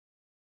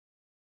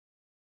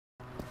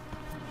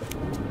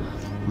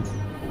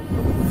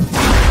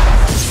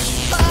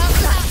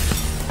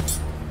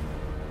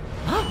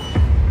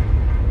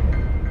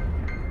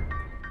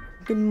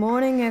Good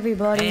morning,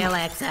 everybody. Hey,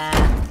 Alexa.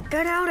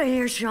 Get out of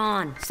here,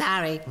 Sean.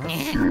 Sorry.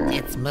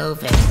 It's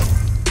moving.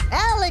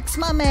 Alex,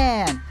 my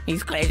man!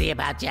 He's crazy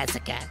about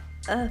Jessica.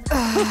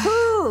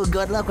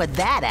 Good luck with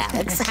that,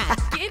 Alex.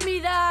 Give me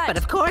that! But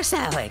of course,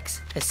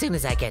 Alex. As soon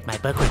as I get my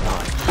book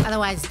report.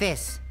 Otherwise,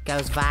 this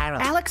goes viral.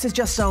 Alex is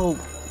just so...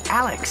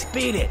 Alex,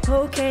 beat it.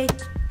 Okay.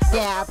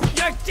 Yeah.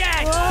 You're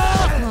dead!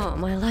 Oh,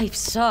 my life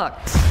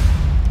sucks.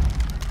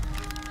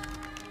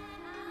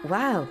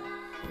 Wow.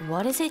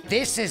 What is it?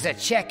 This is a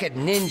checkered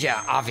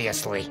ninja,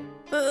 obviously.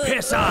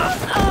 Piss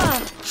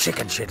off!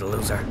 Chicken shit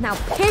loser. Now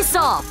piss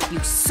off, you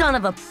son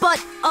of a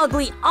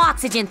butt-ugly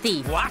oxygen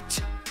thief!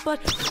 What? But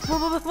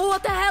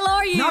what the hell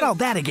are you? Not all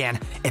that again.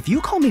 If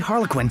you call me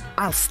Harlequin,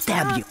 I'll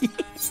stab you.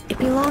 It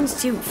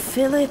belongs to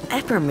Philip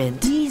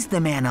Eppermint. He's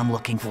the man I'm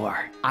looking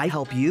for. I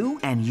help you,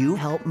 and you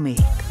help me.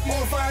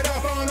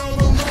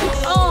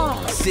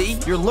 Oh! See?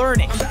 You're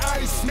learning.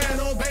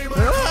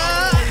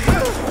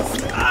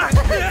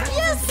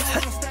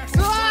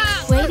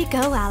 Way to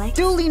go, Alex.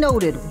 Duly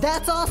noted.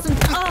 That's awesome.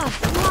 Oh,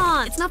 come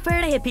on! It's not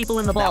fair to hit people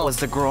in the balls. That was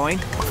the groin.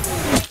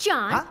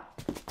 John. Huh?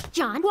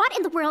 John, what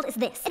in the world is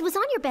this? It was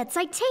on your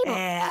bedside table.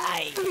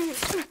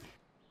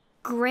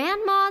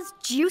 Grandma's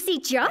juicy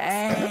jumps?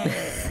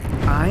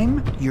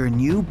 I'm your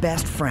new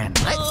best friend.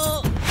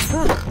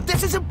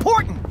 This is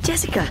important!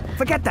 Jessica!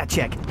 Forget that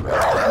chick.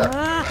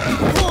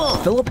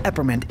 Philip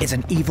Eppermint is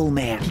an evil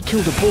man. He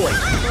killed a boy.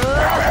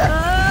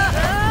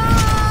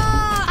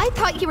 I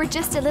thought you were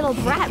just a little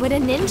brat with a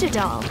ninja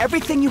doll.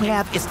 Everything you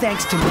have is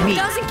thanks to me. It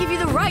doesn't give you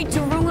the right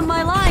to ruin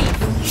my life!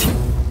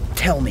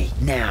 Tell me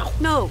now.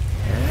 No.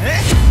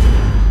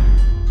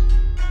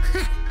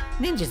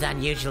 Ninjas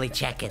aren't usually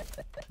checkered.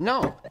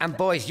 No, and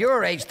boys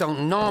your age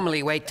don't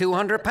normally weigh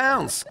 200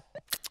 pounds.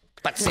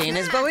 But seeing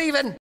is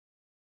believing.